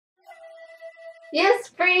Yes,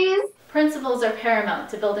 freeze! Principles are paramount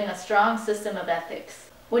to building a strong system of ethics.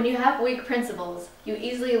 When you have weak principles, you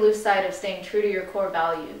easily lose sight of staying true to your core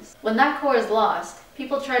values. When that core is lost,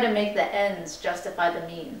 people try to make the ends justify the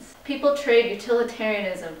means. People trade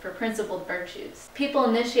utilitarianism for principled virtues. People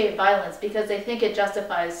initiate violence because they think it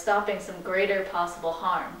justifies stopping some greater possible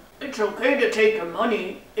harm. It's okay to take your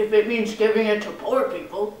money if it means giving it to poor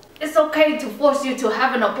people. It's okay to force you to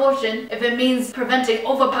have an abortion if it means preventing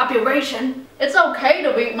overpopulation. It's okay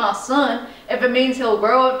to beat my son if it means he'll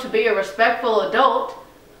grow up to be a respectful adult.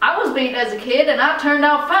 I was beaten as a kid and I turned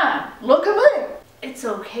out fine. Look at me! It's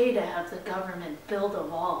okay to have the government build a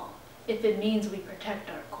wall if it means we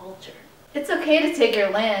protect our culture. It's okay to take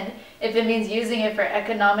your land if it means using it for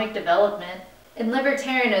economic development. In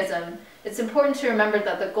libertarianism, it's important to remember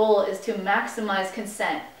that the goal is to maximize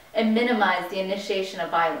consent and minimize the initiation of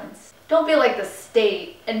violence. Don't be like the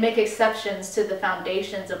state and make exceptions to the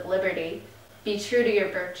foundations of liberty. Be true to your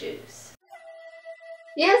virtues.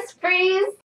 Yes, freeze!